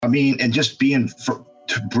I mean, and just being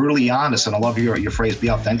brutally honest, and I love your phrase, be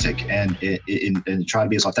authentic, and try to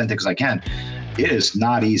be as authentic as I can. It is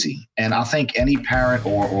not easy. And I think any parent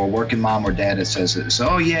or working mom or dad that says this,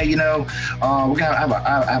 oh yeah, we're gonna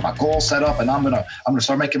have a goal set up, and I'm gonna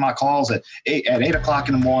start making my calls at 8 o'clock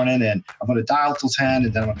in the morning, and I'm gonna dial till 10,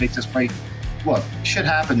 and then I'm gonna make this break. Look, shit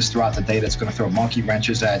happens throughout the day that's gonna throw monkey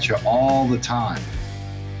wrenches at you all the time.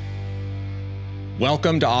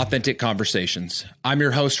 Welcome to Authentic Conversations. I'm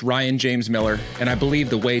your host, Ryan James Miller, and I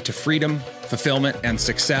believe the way to freedom, fulfillment, and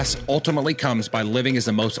success ultimately comes by living as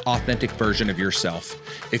the most authentic version of yourself.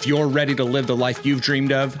 If you're ready to live the life you've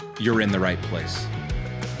dreamed of, you're in the right place.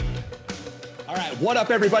 All right, what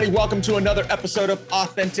up, everybody? Welcome to another episode of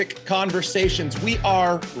Authentic Conversations. We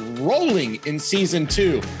are rolling in season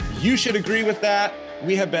 2. You should agree with that.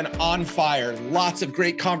 We have been on fire. Lots of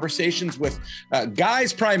great conversations with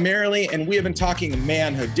guys primarily, and we have been talking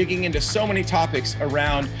manhood, digging into so many topics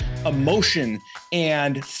around emotion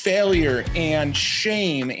and failure and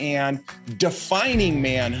shame and defining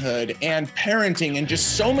manhood and parenting and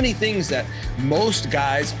just so many things that most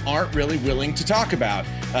guys aren't really willing to talk about.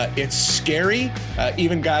 It's scary,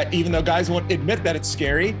 even though guys won't admit that it's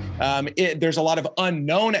scary. There's a lot of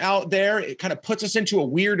unknown out there. It kind of puts us into a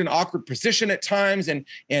weird and awkward position at times, and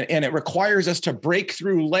it requires us to break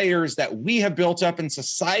through layers that we have built up and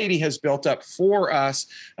society has built up for us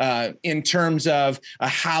in terms of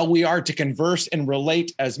how we are to converse and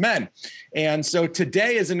relate as men. And so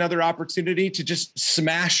today is another opportunity to just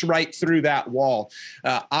smash right through that wall.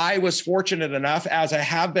 I was fortunate enough, as I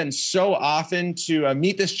have been so often, to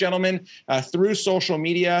meet this gentleman through social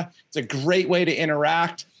media. It's a great way to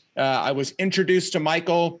interact. I was introduced to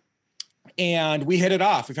Michael, and we hit it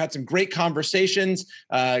off. We've had some great conversations,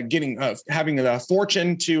 having the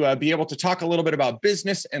fortune to be able to talk a little bit about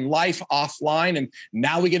business and life offline. And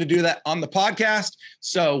now we get to do that on the podcast.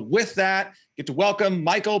 So with that, get to welcome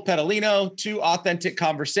Michael Petalino to Authentic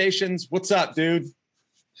Conversations. What's up, dude?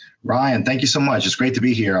 Ryan, thank you so much. It's great to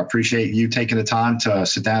be here. I appreciate you taking the time to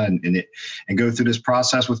sit down and go through this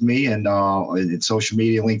process with me. And social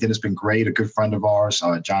media, LinkedIn has been great. A good friend of ours,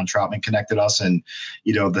 John Troutman, connected us, and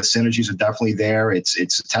the synergies are definitely there. It's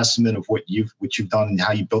a testament of what you've done and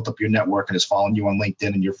how you built up your network, and is following you on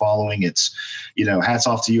LinkedIn and you're following. It's hats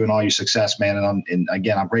off to you and all your success, man. And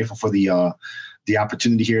again, I'm grateful for the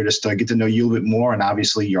opportunity here just to get to know you a little bit more, and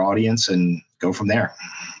obviously your audience, and go from there.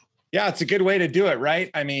 Yeah, it's a good way to do it, right?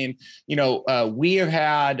 I mean, we have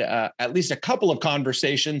had at least a couple of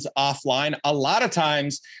conversations offline. A lot of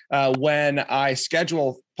times when I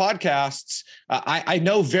schedule podcasts, I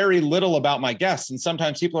know very little about my guests. And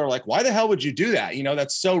sometimes people are like, why the hell would you do that?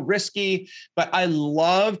 That's so risky. But I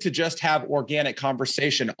love to just have organic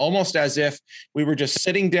conversation, almost as if we were just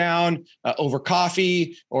sitting down over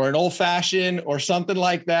coffee or an old fashioned or something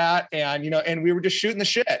like that. And, and we were just shooting the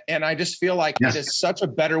shit. And I just feel like It is such a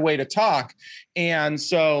better way to talk. And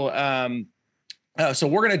so, so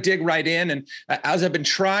we're going to dig right in. And as I've been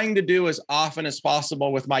trying to do as often as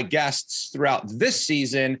possible with my guests throughout this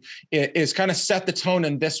season, is kind of set the tone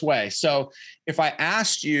in this way. So if I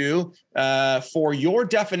asked you for your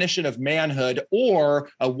definition of manhood, or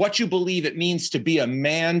what you believe it means to be a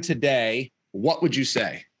man today, what would you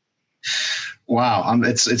say? Wow.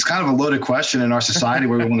 It's kind of a loaded question in our society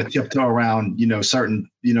where we want to tiptoe around,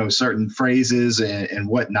 certain phrases and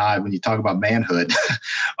whatnot when you talk about manhood.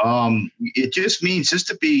 It just means just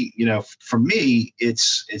to be, for me,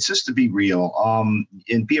 it's just to be real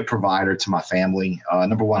and be a provider to my family.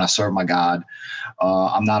 Number one, I serve my God.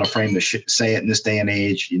 I'm not afraid to say it in this day and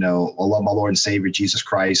age. I love my Lord and Savior, Jesus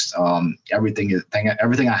Christ. Everything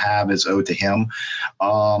I have is owed to him.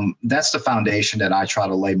 That's the foundation that I try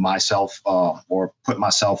to lay myself or put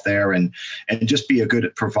myself there, and just be a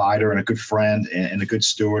good provider and a good friend and a good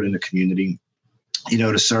steward in the community,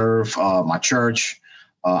 to serve my church,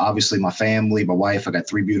 obviously my family, my wife. I got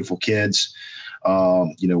 3 beautiful kids.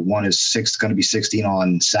 One is going to be 16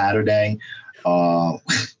 on Saturday.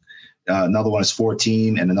 Another one is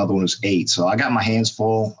 14 and another one is 8. So I got my hands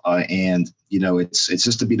full, and it's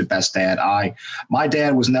just to be the best dad. My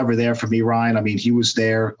dad was never there for me, Ryan. I mean, he was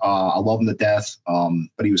there. I love him to death.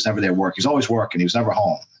 But he was never there working. He was always working. He was never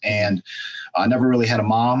home. And I never really had a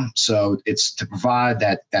mom. So it's to provide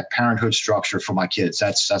that parenthood structure for my kids.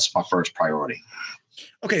 That's my first priority.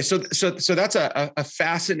 Okay. So that's a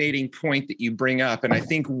fascinating point that you bring up. And I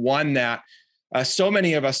think one that so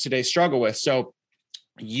many of us today struggle with. So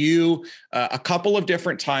you, a couple of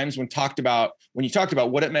different times when you talked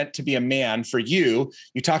about what it meant to be a man for you,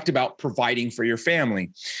 you talked about providing for your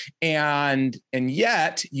family. And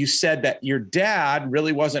yet you said that your dad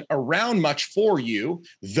really wasn't around much for you,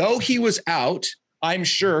 though he was out I'm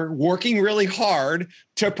sure, working really hard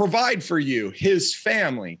to provide for you, his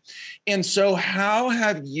family. And so how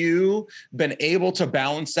have you been able to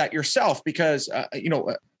balance that yourself? Because,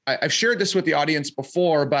 I've shared this with the audience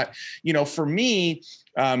before, but, for me,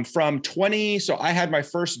 from 20, so I had my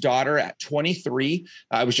first daughter at 23.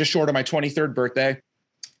 I was just short of my 23rd birthday.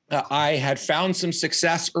 I had found some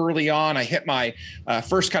success early on. I hit my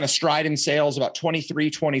first kind of stride in sales about 23,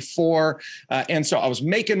 24. And so I was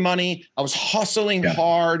making money. I was hustling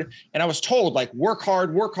hard. And I was told, like, work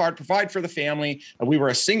hard, provide for the family. We were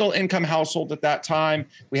a single income household at that time.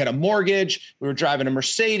 We had a mortgage. We were driving a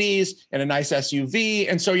Mercedes and a nice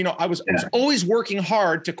SUV. And so, I was always working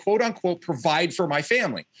hard to, quote unquote, provide for my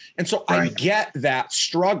family. And so I get that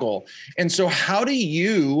struggle. And so how do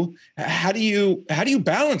you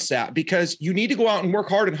balance that? Because you need to go out and work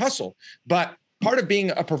hard and hustle. But part of being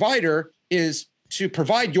a provider is to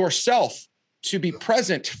provide yourself to be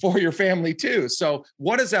present for your family too. So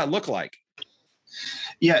what does that look like?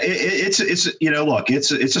 Yeah, it's look,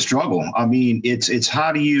 it's a struggle. I mean, it's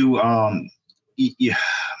how do you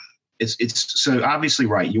it's so obviously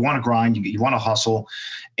right. You want to grind, you want to hustle.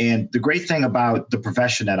 And the great thing about the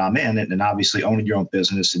profession that I'm in, and obviously owning your own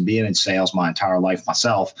business and being in sales my entire life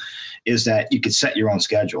myself, is that you could set your own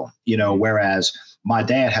schedule, whereas my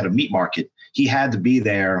dad had a meat market. He had to be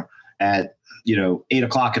there at 8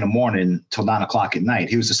 o'clock in the morning till 9 o'clock at night.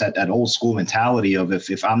 He was just at that old school mentality of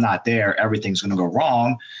if I'm not there, everything's going to go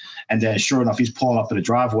wrong. And then sure enough, he's pulling up in the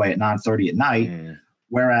driveway at 9:30 at night.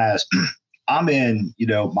 Whereas I'm in,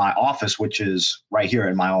 my office, which is right here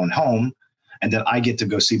in my own home. And then I get to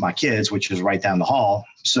go see my kids, which is right down the hall.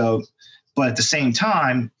 So, but at the same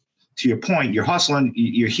time, to your point, you're hustling,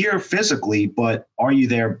 you're here physically, but are you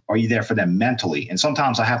there? Are you there for them mentally? And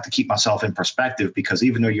sometimes I have to keep myself in perspective, because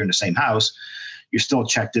even though you're in the same house, you're still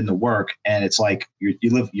checked into work, and it's like you're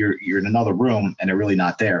in another room and they're really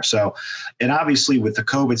not there. So, and obviously with the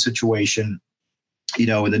COVID situation,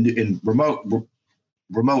 in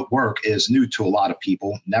remote work is new to a lot of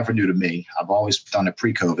people, never new to me. I've always done it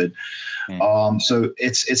pre-COVID. So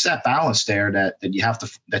it's that balance there that you have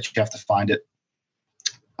to find it.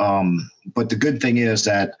 But the good thing is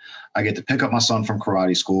that I get to pick up my son from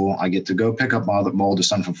karate school. I get to go pick up my oldest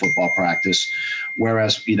son from football practice.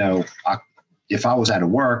 Whereas, if I was at a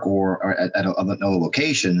work or at another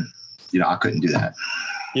location, I couldn't do that.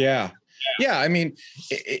 Yeah. Yeah. I mean,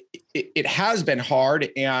 it has been hard,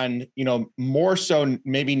 and, more so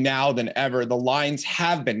maybe now than ever, the lines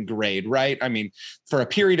have been grayed, right? I mean, for a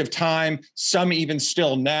period of time, some even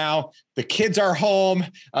still now, the kids are home,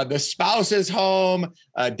 the spouse is home,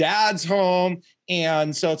 dad's home.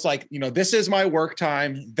 And so it's like, this is my work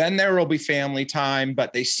time. Then there will be family time,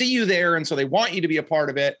 but they see you there. And so they want you to be a part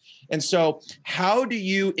of it. And so how do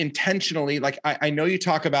you intentionally, like, I know you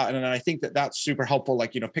talk about, and I think that that's super helpful,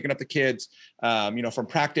 like, picking up the kids, from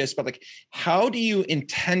practice, but like, how do you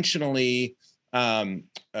intentionally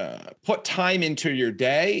put time into your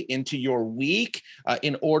day, into your week,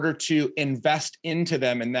 in order to invest into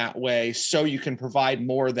them in that way, so you can provide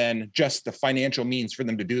more than just the financial means for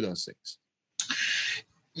them to do those things?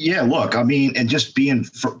 Yeah, look, I mean, and just being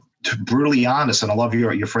brutally honest, and I love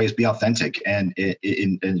your phrase, be authentic, and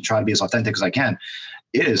try to be as authentic as I can.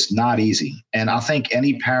 It is not easy. And I think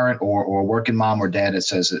any parent or working mom or dad that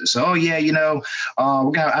says, so, we're going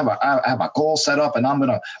to have a goal set up, and I'm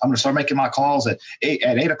going to start making my calls at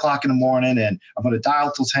 8 o'clock in the morning, and I'm going to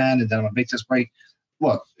dial till 10, and then I'm going to make this break.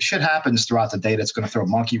 Look, shit happens throughout the day that's going to throw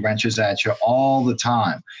monkey wrenches at you all the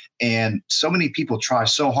time. And so many people try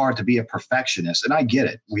so hard to be a perfectionist. And I get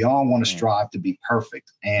it. We all want to strive to be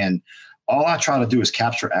perfect. And all I try to do is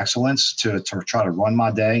capture excellence to try to run my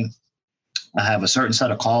day. I have a certain set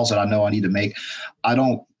of calls that I know I need to make. I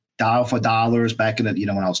don't dial for dollars back in the,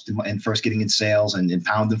 when I was first getting in sales and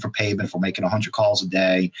pounding for payment for making 100 calls a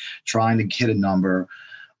day, trying to hit a number.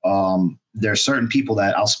 There are certain people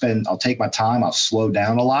that I'll take my time. I'll slow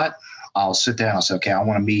down a lot. I'll sit down. I'll say, okay, I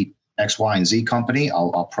want to meet X, Y, and Z company.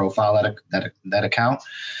 I'll profile that account.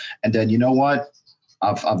 And then, you know what?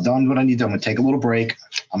 I've done what I need to. I'm going to take a little break.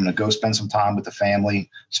 I'm going to go spend some time with the family,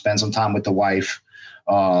 spend some time with the wife,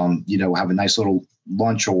 have a nice little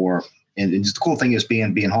lunch and just the cool thing is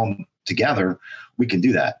being home together, we can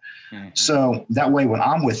do that. Mm-hmm. So that way, when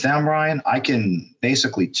I'm with them, Ryan, I can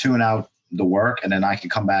basically tune out the work, and then I can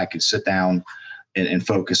come back and sit down and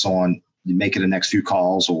focus on making the next few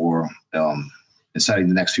calls or and setting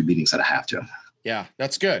the next few meetings that I have to. Yeah,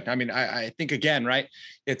 that's good. I mean, I think again, right?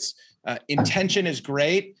 It's intention is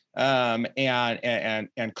great. And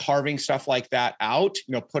carving stuff like that out,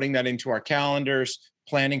 putting that into our calendars,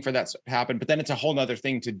 planning for that to happen, but then it's a whole nother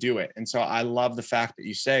thing to do it. And so I love the fact that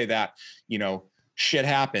you say that, shit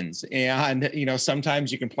happens. And,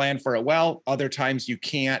 sometimes you can plan for it well, other times you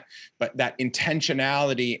can't, but that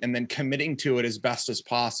intentionality and then committing to it as best as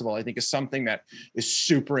possible, I think is something that is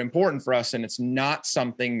super important for us. And it's not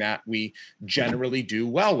something that we generally do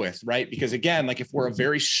well with, right? Because again, like if we're a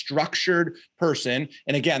very structured person,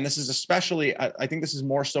 and again, this is especially, I think this is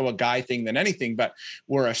more so a guy thing than anything, but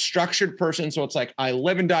we're a structured person. So it's like, I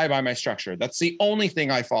live and die by my structure. That's the only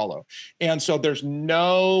thing I follow. And so there's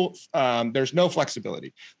no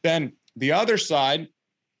flexibility. Then the other side,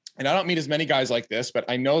 and I don't meet as many guys like this, but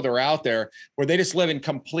I know they're out there where they just live in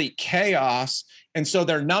complete chaos. And so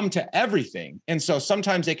they're numb to everything. And so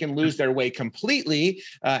sometimes they can lose their way completely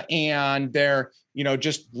and they're,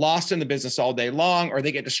 just lost in the business all day long, or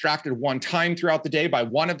they get distracted one time throughout the day by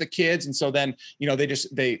one of the kids. And so then,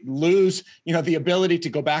 they lose, the ability to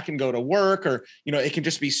go back and go to work, or, it can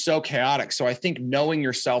just be so chaotic. So I think knowing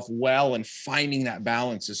yourself well and finding that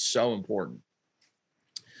balance is so important.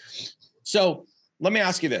 So let me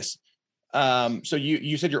ask you this. So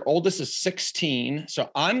you said your oldest is 16. So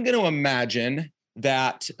I'm going to imagine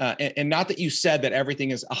that, and not that you said that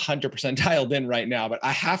everything is 100% dialed in right now, but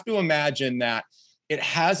I have to imagine that it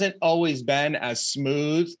hasn't always been as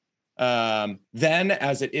smooth then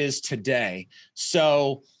as it is today.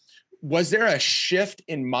 So was there a shift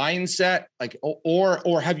in mindset, like,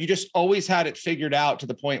 or have you just always had it figured out to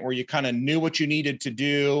the point where you kind of knew what you needed to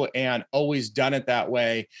do and always done it that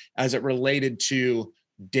way as it related to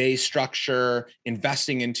day structure,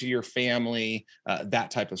 investing into your family,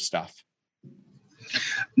 that type of stuff?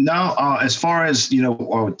 No, as far as,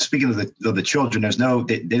 speaking of the children,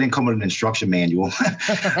 they didn't come with an instruction manual.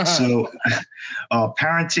 So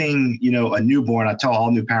parenting, a newborn, I tell all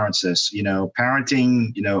new parents this,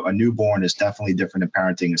 parenting, a newborn is definitely different than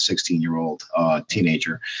parenting a 16-year-old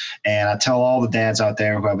teenager. And I tell all the dads out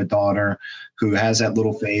there who have a daughter who has that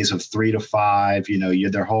little phase of 3 to 5,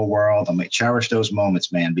 you're their whole world. I'm like, cherish those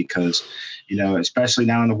moments, man, because, especially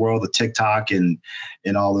now in the world of TikTok and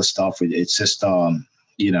all this stuff, it's just, and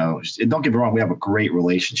don't get me wrong, we have a great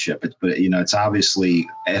relationship, but it's obviously,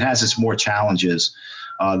 it has its more challenges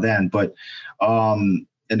then. But, and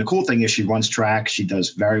the cool thing is she runs track. She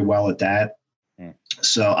does very well at that.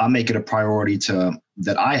 So I make it a priority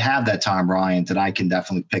that I have that time, Ryan, that I can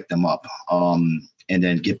definitely pick them up. And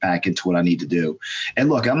then get back into what I need to do. And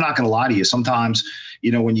look, I'm not going to lie to you. Sometimes,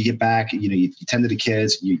 when you get back, you tend to the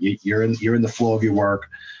kids, you're in the flow of your work,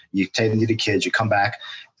 you tend to the kids, you come back,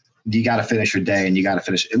 you got to finish your day and you got to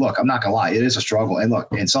finish. Look, I'm not going to lie. It is a struggle. And look,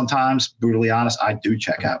 and sometimes, brutally honest, I do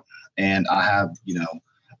check out. And I have,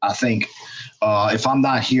 I think if I'm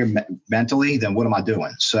not here mentally, then what am I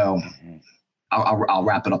doing? So I'll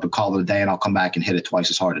wrap it up and call it a day, and I'll come back and hit it twice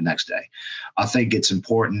as hard the next day. I think it's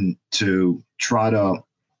important to try to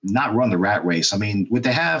not run the rat race. I mean, what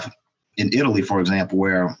they have in Italy, for example,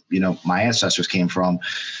 where, my ancestors came from,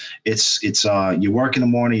 it's you work in the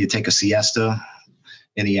morning, you take a siesta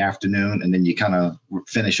in the afternoon, and then you kind of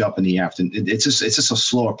finish up in the afternoon. It's just a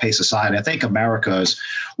slower pace society. I think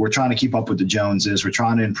we're trying to keep up with the Joneses. We're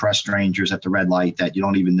trying to impress strangers at the red light that you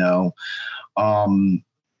don't even know.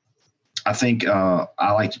 I think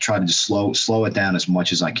I like to try to just slow it down as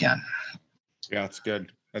much as I can. Yeah, that's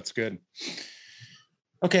good. That's good.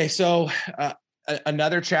 Okay. So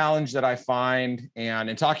another challenge that I find, and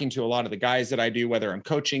in talking to a lot of the guys that I do, whether I'm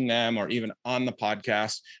coaching them or even on the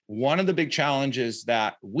podcast, one of the big challenges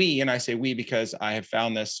that and I say we because I have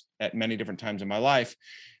found this at many different times in my life,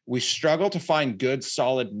 we struggle to find good,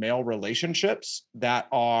 solid male relationships that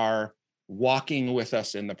are walking with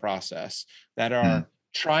us in the process, that are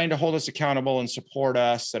trying to hold us accountable and support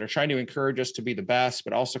us, that are trying to encourage us to be the best,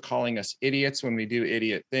 but also calling us idiots when we do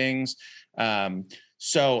idiot things.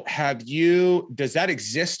 So does that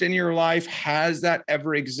exist in your life? Has that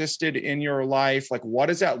ever existed in your life? Like, what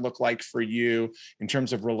does that look like for you in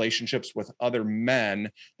terms of relationships with other men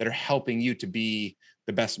that are helping you to be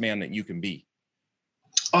the best man that you can be?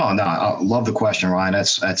 Oh, no, I love the question, Ryan.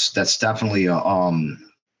 That's definitely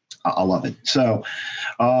I love it. So,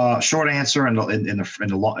 short answer,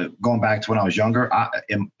 going back to when I was younger,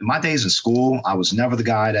 in my days in school, I was never the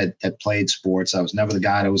guy that played sports. I was never the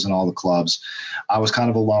guy that was in all the clubs. I was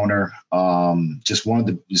kind of a loner. Just wanted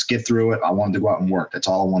to just get through it. I wanted to go out and work. That's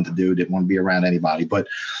all I wanted to do. Didn't want to be around anybody. But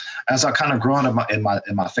as I kind of grown in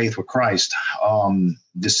my faith with Christ,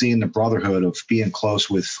 just seeing the brotherhood of being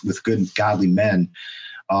close with good, godly men,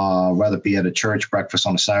 whether it be at a church breakfast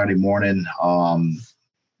on a Saturday morning,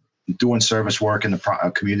 doing service work in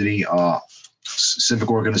the community, civic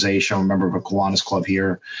organization. I'm a member of a Kiwanis club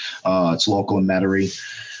here. It's local in Metairie.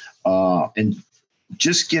 And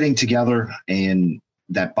just getting together and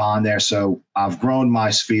that bond there. So I've grown my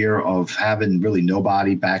sphere of having really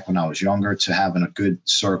nobody back when I was younger to having a good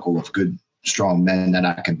circle of good, strong men that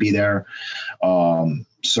I can be there,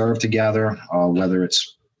 serve together, whether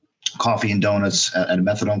it's coffee and donuts at a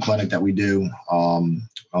methadone clinic that we do on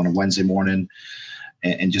a Wednesday morning,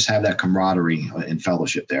 and just have that camaraderie and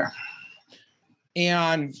fellowship there.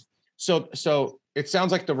 And so it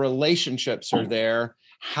sounds like the relationships are there.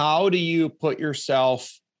 How do you put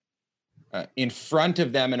yourself in front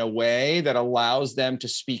of them in a way that allows them to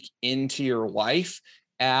speak into your life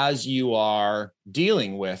as you are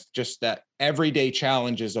dealing with just that everyday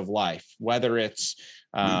challenges of life, whether it's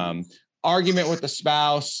argument with the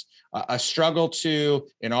spouse, a struggle to,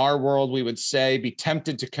 in our world, we would say, be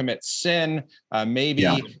tempted to commit sin. Maybe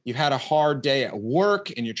you've had a hard day at work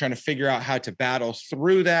and you're trying to figure out how to battle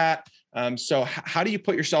through that. So how do you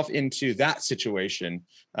put yourself into that situation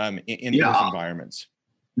in those environments?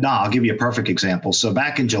 No, I'll give you a perfect example. So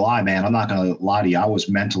back in July, man, I'm not going to lie to you, I was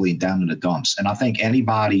mentally down in the dumps. And I think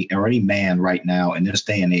anybody or any man right now in this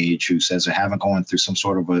day and age who says they haven't gone through some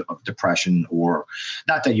sort of a depression, or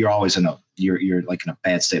not that you're always you're like in a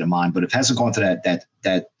bad state of mind, but if it hasn't gone to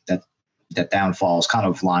that downfall, is kind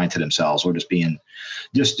of lying to themselves or just being,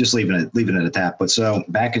 just leaving it at that. But so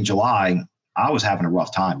back in July, I was having a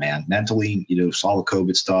rough time, man, mentally, saw the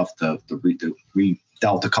COVID stuff, the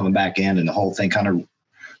Delta coming back in, and the whole thing kind of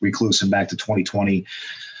reclusing back to 2020.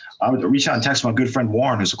 I would reach out and text my good friend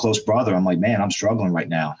Warren, who's a close brother. I'm like, man, I'm struggling right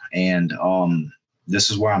now, and this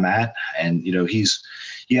is where I'm at. And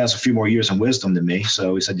he has a few more years in wisdom than me,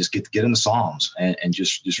 so he said, just get in the Psalms and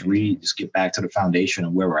just read, just get back to the foundation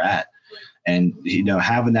of where we're at. And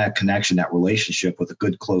having that connection, that relationship with a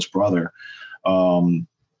good close brother in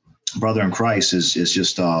Christ is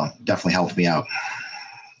just definitely helped me out.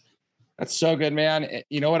 That's so good, man.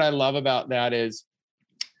 You know what I love about that is,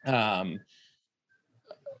 for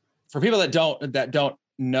people that don't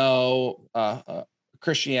know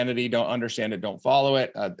Christianity, don't understand it, don't follow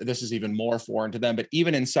it, this is even more foreign to them. But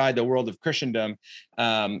even inside the world of Christendom,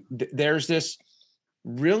 there's this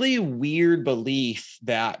really weird belief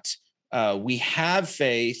that we have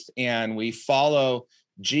faith and we follow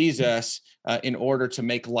Jesus in order to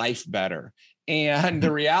make life better. And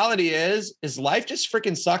the reality is life just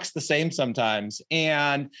freaking sucks the same sometimes.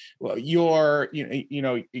 And your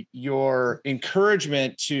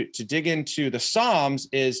encouragement to dig into the Psalms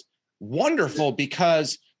is wonderful,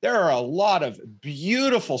 because there are a lot of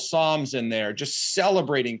beautiful Psalms in there, just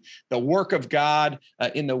celebrating the work of God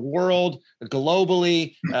in the world,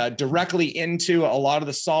 globally, directly into a lot of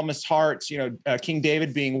the psalmist hearts, King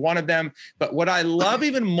David being one of them. But what I love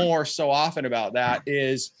even more so often about that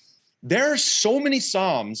is there are so many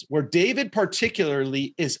Psalms where David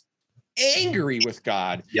particularly is angry with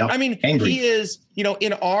God. Yep, I mean, angry. He is,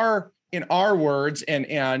 in our words, and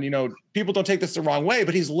people don't take this the wrong way,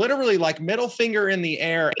 but he's literally like middle finger in the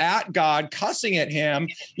air at God, cussing at him,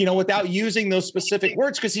 without using those specific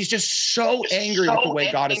words, because he's just so angry with the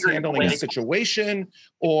way God is handling the situation,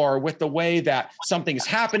 or with the way that something is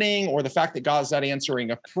happening, or the fact that God's not answering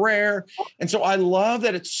a prayer. And so I love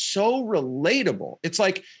that it's so relatable. It's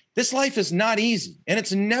like, this life is not easy, and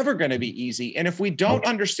it's never going to be easy. And if we don't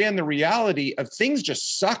understand the reality of things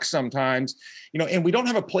just suck sometimes, and we don't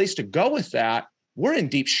have a place to go with that, we're in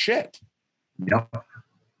deep shit. Yep.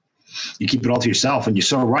 You keep it all to yourself, and you're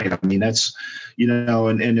so right. I mean, that's,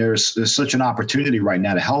 and there's such an opportunity right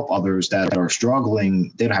now to help others that are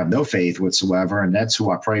struggling. They don't have no faith whatsoever. And that's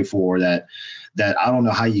who I pray for, that I don't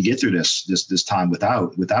know how you get through this time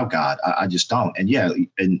without God. I just don't. And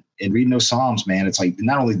and reading those Psalms, man, it's like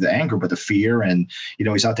not only the anger, but the fear. And,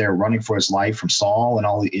 he's out there running for his life from Saul and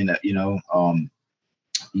all,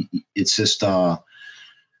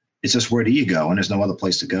 it's just where do you go? And there's no other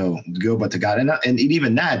place to go but to God. And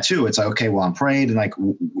even that too, it's like, okay, well, I'm praying, and like,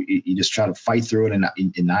 you just try to fight through it. And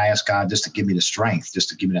I ask God just to give me the strength,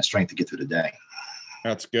 to get through the day.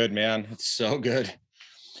 That's good, man. It's so good.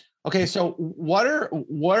 Okay. So where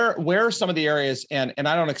are some of the areas, and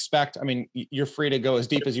I don't expect, you're free to go as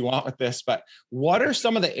deep as you want with this, but what are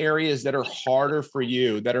some of the areas that are harder for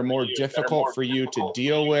you, that are more difficult for you to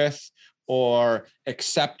deal with or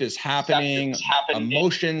accept as happening,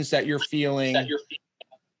 emotions that you're feeling?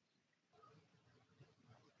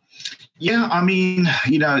 Yeah.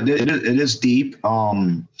 It is deep.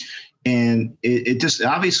 And it just,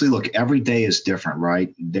 obviously, look, every day is different,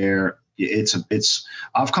 right?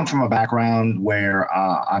 I've come from a background where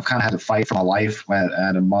I've kind of had to fight for my life. I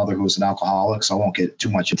had a mother who was an alcoholic, so I won't get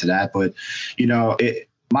too much into that. But,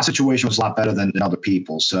 my situation was a lot better than other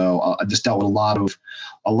people. So I just dealt with a lot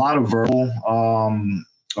of verbal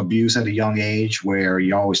abuse at a young age where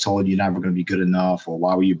you're always told you're never going to be good enough or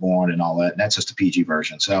why were you born and all that. And that's just the PG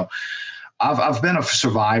version. So I've been a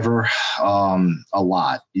survivor a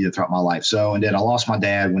lot throughout my life. So, and then I lost my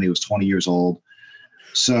dad when he was 20 years old.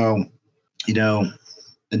 So, and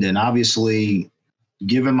then obviously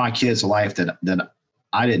giving my kids a life that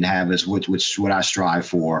I didn't have is which what I strive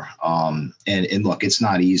for. And look, it's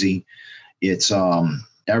not easy. It's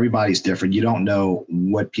everybody's different. You don't know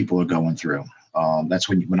what people are going through. That's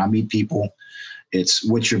when I meet people, it's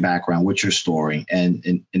what's your background, what's your story,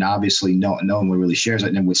 and obviously no one really shares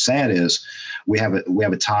it. And what's sad is we have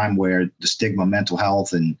a time where the stigma of mental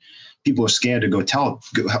health and people are scared to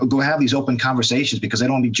go have these open conversations because they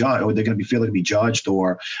don't want to be judged or they're going to feel like to be judged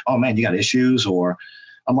or, oh man, you got issues. Or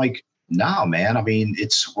I'm like, no, man. I mean,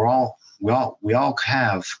 we all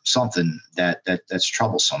have something that's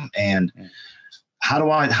troublesome. And how do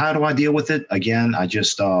I deal with it? Again, I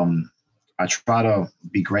just I try to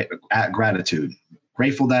be grateful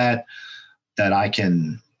that I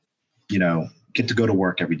can, get to go to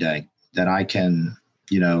work every day, that I can,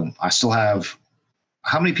 I still have.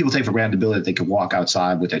 How many people take for granted the ability that they could walk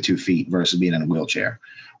outside with their 2 feet versus being in a wheelchair,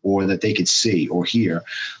 or that they could see or hear?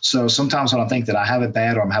 So sometimes when I think that I have it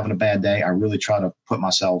bad or I'm having a bad day, I really try to put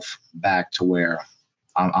myself back to where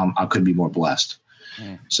I could be more blessed.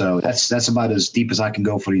 Mm. So that's about as deep as I can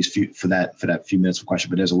go for that few minutes of question,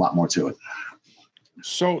 but there's a lot more to it.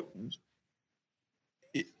 So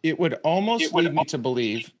it would almost lead me to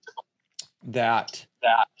believe that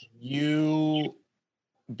you,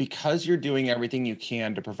 because you're doing everything you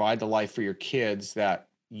can to provide the life for your kids that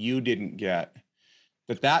you didn't get,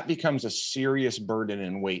 that becomes a serious burden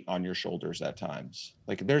and weight on your shoulders at times.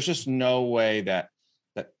 Like there's just no way that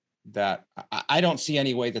I don't see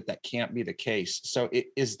any way that can't be the case. So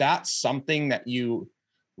is that something that you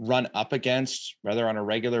run up against, whether on a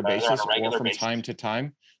regular basis or from time to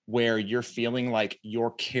time, where you're feeling like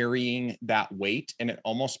you're carrying that weight and it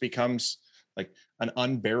almost becomes like an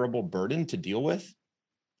unbearable burden to deal with?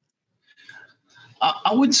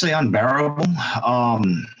 I wouldn't say unbearable.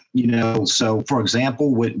 So for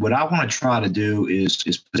example, what I want to try to do is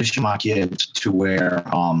position my kids to where,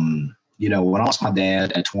 when I lost my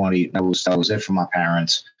dad at 20, that was it for my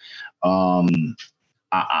parents. I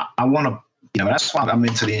want to, that's why I'm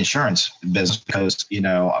into the insurance business because,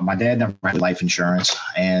 my dad never had life insurance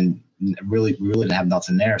and really didn't have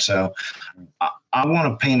nothing there. So I want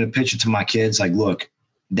to paint a picture to my kids. Like, look,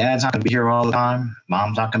 dad's not going to be here all the time.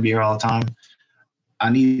 Mom's not going to be here all the time. I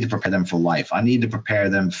need to prepare them for life. I need to prepare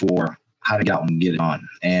them for how to get out and get it on.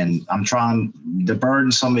 And I'm trying, the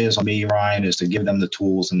burden some is on me, Ryan, is to give them the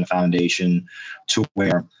tools and the foundation to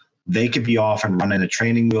where they could be off and running the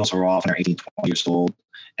training wheels or off when they're 18, 20 years old.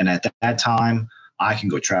 And at that time, I can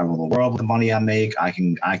go travel the world with the money I make. I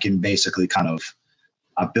can basically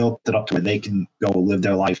I built it up to where they can go live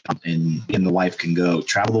their life and in the life can go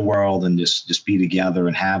travel the world and just be together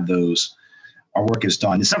and have those. Our work is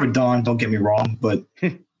done. It's never done. Don't get me wrong, but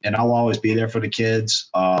and I'll always be there for the kids.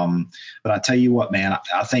 But I tell you what, man,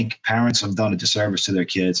 I think parents have done a disservice to their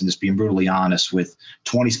kids and just being brutally honest with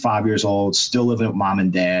 25 years old, still living with mom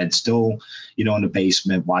and dad, still, in the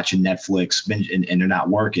basement watching Netflix and they're not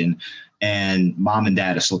working and mom and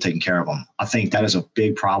dad are still taking care of them. I think that is a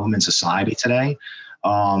big problem in society today.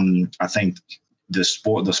 I think the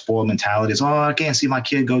spoiled mentality is, I can't see my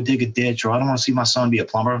kid go dig a ditch, or I don't want to see my son be a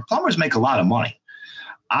plumber. Plumbers make a lot of money.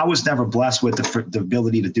 I was never blessed with the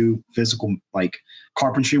ability to do physical, like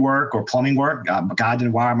carpentry work or plumbing work. God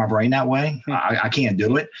didn't wire my brain that way. I can't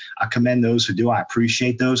do it. I commend those who do. I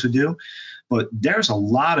appreciate those who do. But there's a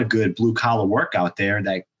lot of good blue collar work out there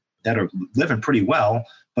that are living pretty well,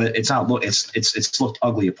 but it's looked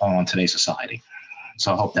ugly upon in today's society.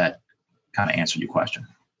 So I hope that kind of answered your question.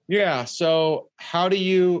 Yeah. So how do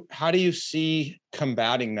you see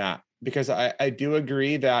combating that? Because I do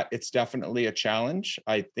agree that it's definitely a challenge.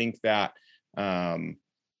 I think that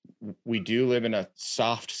we do live in a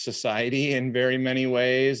soft society in very many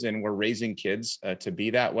ways, and we're raising kids to be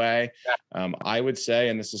that way. I would say,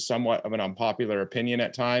 and this is somewhat of an unpopular opinion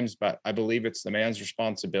at times, but I believe it's the man's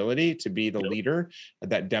responsibility to be the leader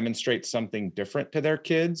that demonstrates something different to their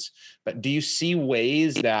kids. But do you see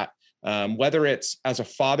ways that whether it's as a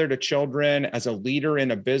father to children, as a leader in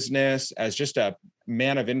a business, as just a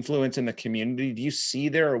man of influence in the community, do you see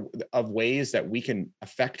there of ways that we can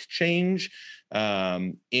affect change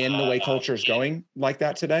in the way culture is going like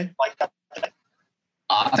that today?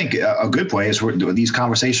 I think a good way is these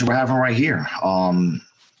conversations we're having right here.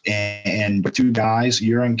 And we're two guys,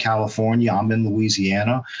 you're in California, I'm in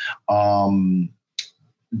Louisiana.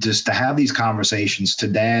 Just to have these conversations to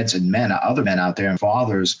dads and men, other men out there and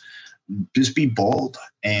fathers just be bold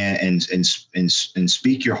and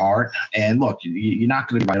speak your heart. And look, you're not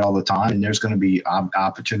going to be right all the time, and there's going to be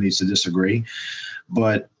opportunities to disagree,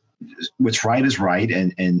 but what's right is right.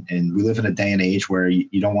 And we live in a day and age where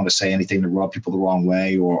you don't want to say anything to rub people the wrong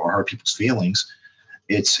way or hurt people's feelings.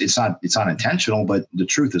 It's not intentional, but the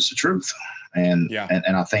truth is the truth. And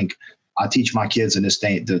I think I teach my kids in this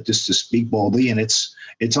day just to speak boldly, and it's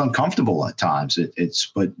uncomfortable at times.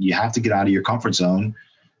 But you have to get out of your comfort zone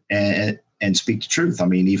and speak the truth. I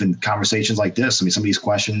mean, even conversations like this, I mean, some of these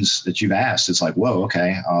questions that you've asked, it's like, whoa,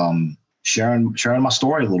 okay. Sharing my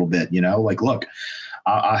story a little bit, like, look,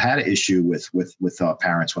 I had an issue with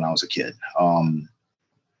parents when I was a kid,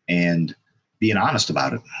 and being honest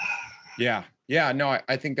about it. Yeah. Yeah. No,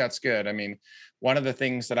 I think that's good. I mean, one of the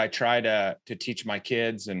things that I try to teach my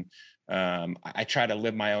kids, and I try to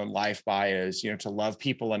live my own life by, is, to love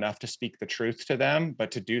people enough to speak the truth to them, but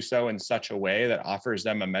to do so in such a way that offers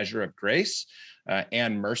them a measure of grace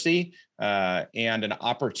and mercy and an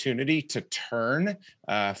opportunity to turn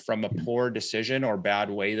from a poor decision or bad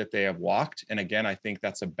way that they have walked. And again, I think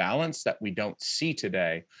that's a balance that we don't see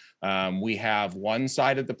today. We have one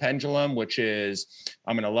side of the pendulum, which is,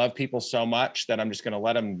 I'm going to love people so much that I'm just going to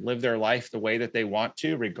let them live their life the way that they want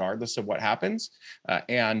to, regardless of what happens.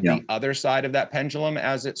 The other side of that pendulum,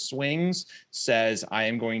 as it swings, says, I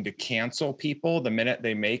am going to cancel people the minute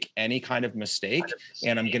they make any kind of mistake,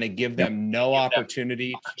 and I'm going to give them no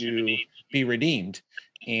opportunity to be redeemed.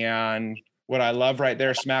 And what I love right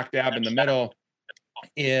there, smack dab in the middle,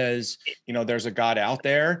 is, there's a God out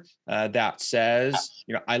there that says,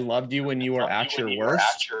 I loved you when you were at your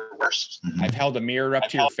worst. I've held a mirror up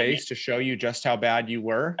to your face to show you just how bad you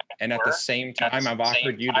were. And at the same time, I've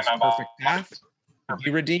offered you this perfect path to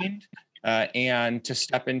be redeemed and to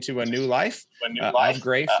step into a new life of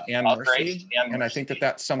grace and mercy. And I think that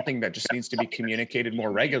that's something that just needs to be communicated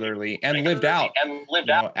more regularly and lived out,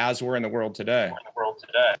 as we're in the world today.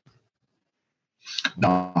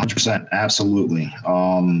 No, 100%. Absolutely.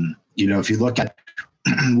 If you look at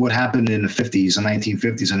what happened in the 50s and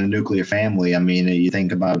 1950s in a nuclear family, I mean, you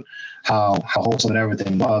think about how wholesome and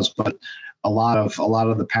everything was, but a lot of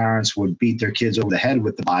the parents would beat their kids over the head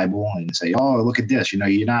with the Bible and say, "Oh, look at this. You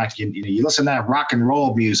listen to that rock and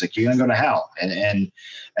roll music, you're going to go to hell." And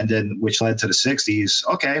then, which led to the 60s.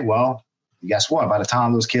 Okay, well, guess what? By the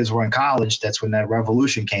time those kids were in college, that's when that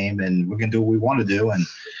revolution came, and we're going to do what we want to do.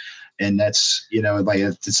 And that's, like,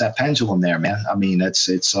 it's that pendulum there, man. I mean, there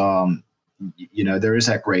is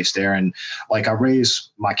that grace there. And like, I raise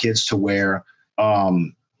my kids to where,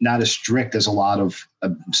 not as strict as a lot of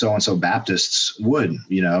so-and-so Baptists would,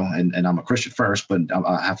 and I'm a Christian first, but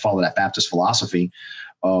I have followed that Baptist philosophy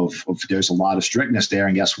of there's a lot of strictness there.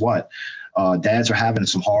 And guess what? Dads are having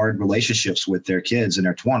some hard relationships with their kids in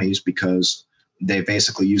their 20s because they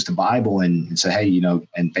basically use the Bible and say, hey,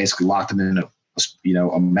 and basically lock them in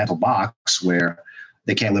a mental box where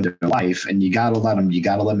they can't live their life. And you got to let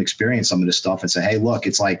them experience some of this stuff and say, hey, look,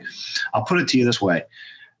 it's like, I'll put it to you this way.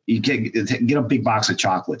 You get a big box of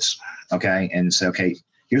chocolates. Okay. And say, okay,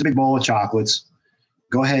 here's a big bowl of chocolates.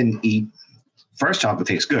 Go ahead and eat. First chocolate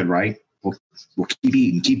tastes good, right? We'll keep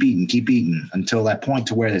eating until that point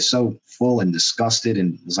to where they're so full and disgusted.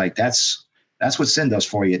 And it's like, that's what sin does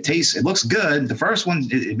for you. It looks good. The first one,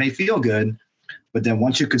 it may feel good, but then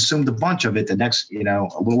once you consumed a bunch of it, the next, a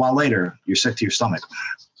little while later, you're sick to your stomach.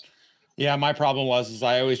 Yeah, my problem was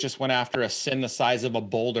I always just went after a sin the size of a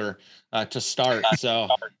boulder to start. So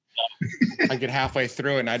I get halfway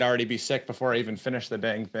through it and I'd already be sick before I even finished the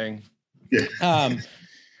dang thing. Yeah.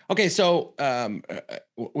 Okay, so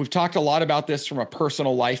we've talked a lot about this from a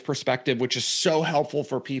personal life perspective, which is so helpful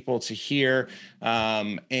for people to hear.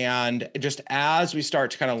 And just as we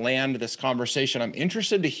start to kind of land this conversation, I'm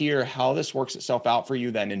interested to hear how this works itself out for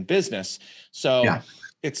you then in business. So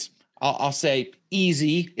I'll say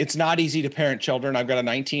easy. It's not easy to parent children. I've got a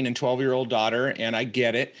 19 and 12-year-old daughter, and I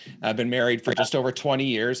get it. I've been married for just over 20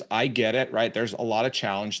 years. I get it, right? There's a lot of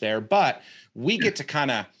challenge there, but we get to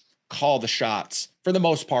kind of call the shots for the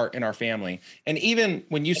most part in our family. And even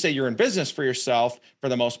when you say you're in business for yourself, for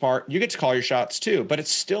the most part, you get to call your shots too, but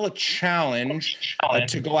it's still a challenge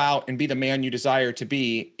to go out and be the man you desire to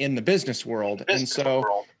be in the business world. And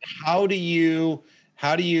so how do you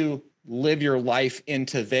live your life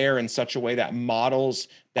into there in such a way that models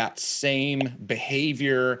that same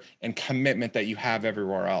behavior and commitment that you have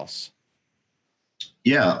everywhere else?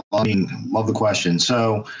 Yeah, I mean, love the question.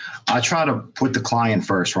 So I try to put the client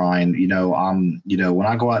first, Ryan. When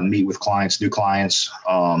I go out and meet with clients, new clients,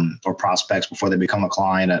 or prospects before they become a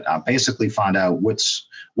client, I basically find out what's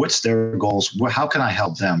their goals. How can I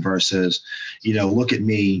help them versus, look at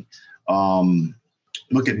me.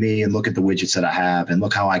 look at me and look at the widgets that I have and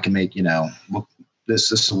look how I can make, look,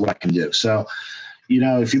 this is what I can do. So,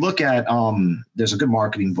 if you look at, there's a good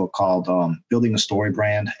marketing book called Building a Story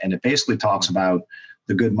Brand, and it basically talks about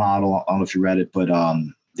the good model. I don't know if you read it, but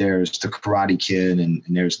there's the Karate Kid and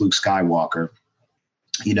there's Luke Skywalker,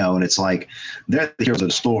 and it's like they're the heroes of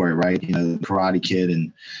the story, right? The Karate Kid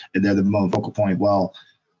and they're the most focal point. Well,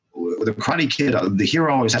 with the Karate Kid, the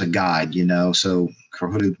hero always had a guide, so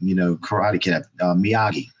Karate Kid had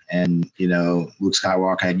Miyagi, and Luke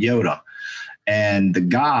Skywalker had Yoda. And the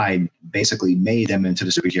guide basically made them into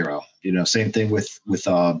the superhero. Same thing with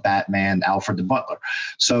Batman, Alfred the Butler.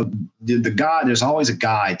 So there's always a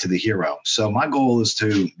guide to the hero. So my goal is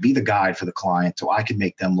to be the guide for the client so I can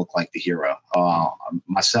make them look like the hero.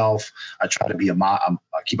 Myself, I try to be I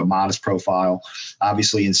keep a modest profile.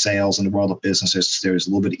 Obviously, in sales, in the world of business, there's a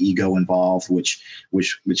little bit of ego involved, which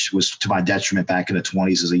was to my detriment back in the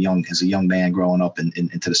 20s as a young man growing up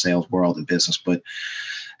into the sales world and business. But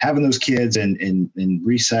having those kids and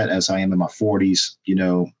reset as I am in my 40s,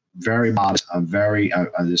 very modest. I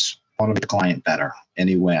just want to make the client better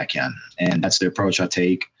any way I can. And that's the approach I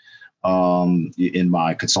take in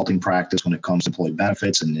my consulting practice when it comes to employee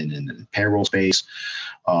benefits and in the payroll space.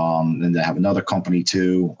 And I have another company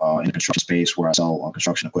too in the construction space where I sell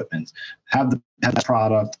construction equipment. Have that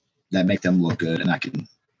product that make them look good, and I can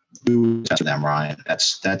do that for them, Ryan.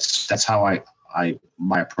 That's how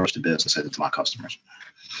my approach to business is to my customers.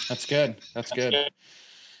 That's good.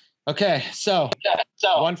 Okay. So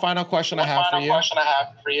one final question I have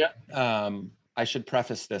for you. I should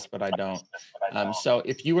preface this, but I don't. So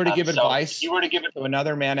if you were to give advice to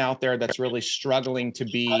another man out there that's really struggling to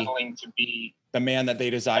be the man that they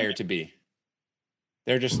desire to be,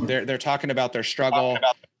 they're talking about their struggle,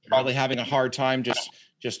 really having a hard time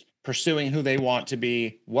just pursuing who they want to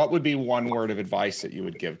be, what would be one word of advice that you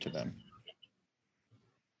would give to them?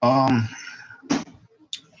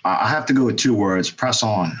 I have to go with two words: press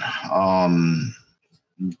on.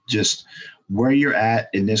 Just where you're at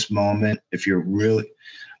in this moment, if you're really,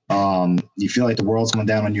 you feel like the world's coming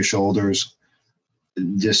down on your shoulders,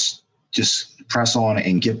 just press on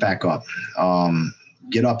and get back up.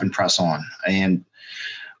 Get up and press on. And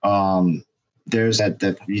there's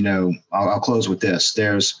that I'll close with this.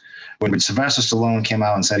 There's when Sylvester Stallone came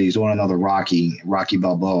out and said he's doing another Rocky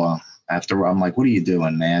Balboa. After I'm like, what are you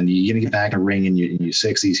doing, man? You're gonna get back in the ring in your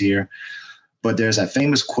 60s here. But there's that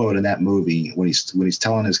famous quote in that movie when he's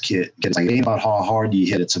telling his kid, it's like, it ain't about how hard you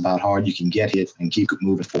hit, it's about how hard you can get hit and keep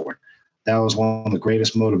moving forward. That was one of the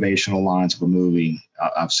greatest motivational lines of a movie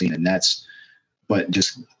I've seen, and but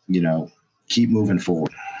just keep moving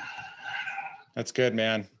forward. That's good,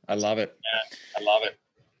 man. I love it.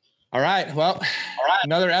 All right. Well,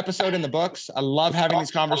 another episode in the books. I love having these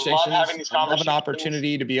conversations. I love an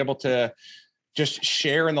opportunity to be able to just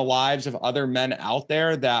share in the lives of other men out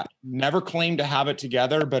there that never claim to have it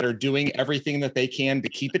together, but are doing everything that they can to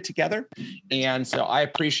keep it together. And so I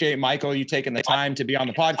appreciate, Michael, you taking the time to be on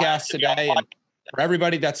the podcast today. And for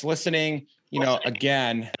everybody that's listening,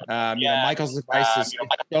 again, Michael's advice is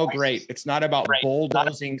so great. It's not about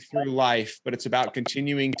bulldozing through life, but it's about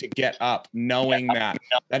continuing to get up, knowing that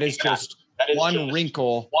is just one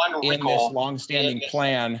wrinkle in this longstanding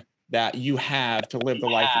plan that you have to live the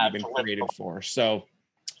life that you've been created for. So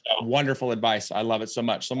wonderful advice. I love it so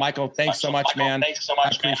much. So Michael, thanks so much, man. I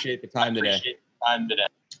appreciate the time today.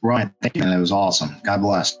 Ryan, thank you, man. It was awesome. God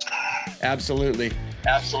bless. Absolutely.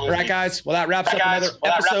 All right, guys. Well, that wraps up another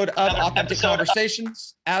episode of Authentic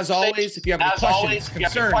Conversations. As always, if you have any questions,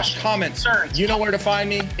 concerns, comments, you know where to find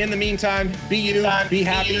me. In the meantime, be you, be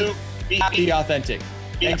happy, be authentic.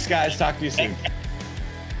 Thanks, guys. Talk to you soon.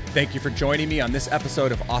 Thank you for joining me on this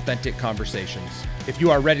episode of Authentic Conversations. If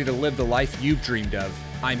you are ready to live the life you've dreamed of,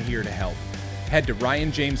 I'm here to help. Head to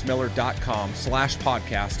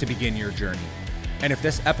ryanjamesmiller.com/podcast to begin your journey. And if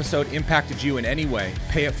this episode impacted you in any way,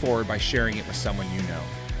 pay it forward by sharing it with someone you know.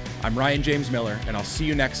 I'm Ryan James Miller, and I'll see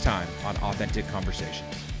you next time on Authentic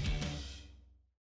Conversations.